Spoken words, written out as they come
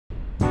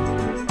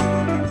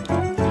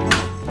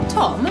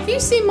Tom, have you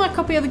seen my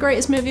copy of the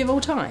greatest movie of all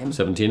time?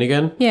 17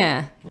 again?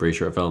 Yeah. Pretty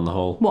sure it fell in the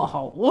hole. What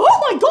hole?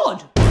 Oh my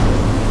god!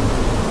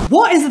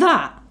 What is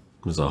that?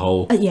 There's a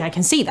hole. Yeah, I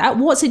can see that.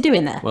 What's it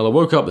doing there? Well, I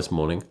woke up this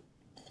morning.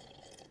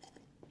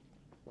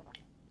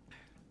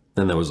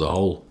 Then there was a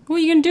hole. What are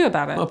you gonna do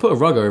about it? I put a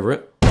rug over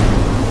it.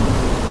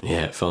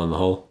 Yeah, it fell in the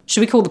hole.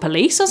 Should we call the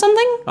police or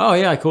something? Oh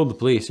yeah, I called the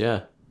police,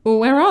 yeah. Well,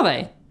 where are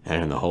they?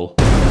 They're in the hole.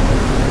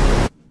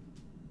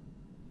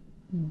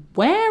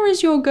 Where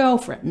is your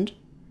girlfriend?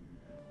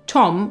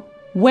 Tom,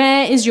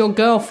 where is your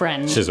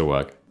girlfriend? She's at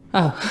work.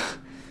 Oh.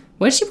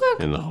 Where does she work?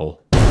 In the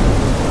hole.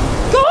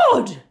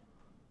 God!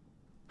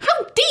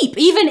 How deep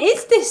even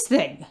is this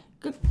thing?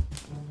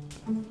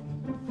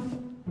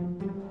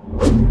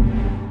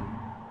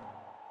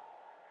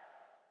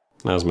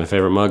 That was my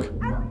favourite mug.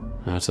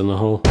 That's in the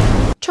hole.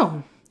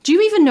 Tom, do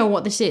you even know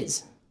what this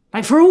is?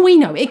 Like, for all we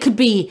know, it could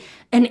be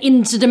an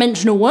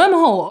interdimensional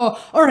wormhole,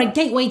 or a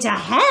gateway to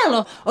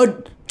hell,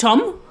 or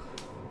Tom?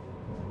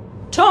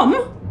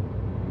 Tom?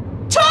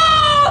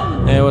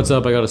 Tom! Hey, what's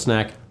up? I got a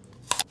snack.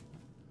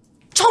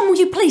 Tom, will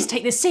you please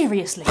take this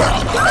seriously?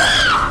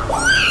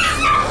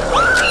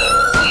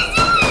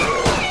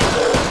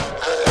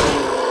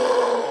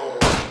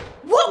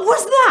 What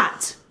was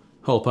that?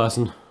 Hole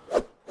person.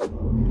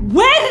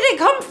 Where did it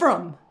come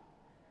from?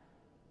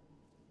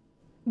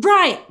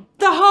 Right,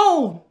 the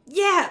hole.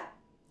 Yeah.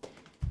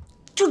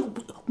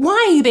 Dude,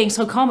 why are you being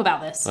so calm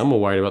about this? I'm more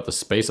worried about the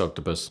space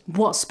octopus.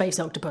 What space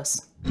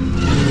octopus?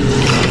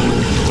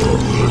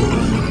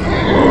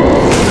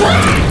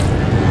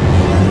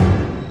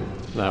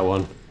 That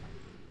one.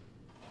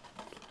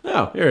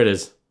 Oh, here it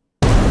is.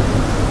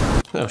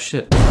 Oh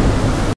shit.